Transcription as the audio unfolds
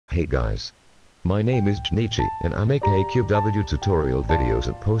Hey guys. My name is Junijii and I make AQW tutorial videos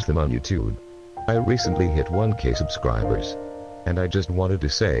and post them on YouTube. I recently hit 1K subscribers. And I just wanted to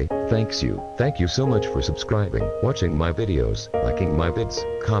say, thank you so much for subscribing, watching my videos, liking my vids,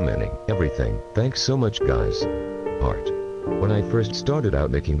 commenting, everything. Thanks so much guys. Heart. When I first started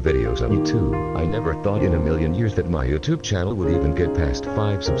out making videos on YouTube, I never thought in a million years that my YouTube channel would even get past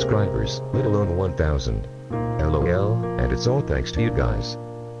 5 subscribers, let alone 1000. LOL, and it's all thanks to you guys.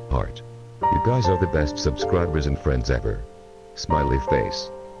 Heart. You guys are the best subscribers and friends ever. Smiley face.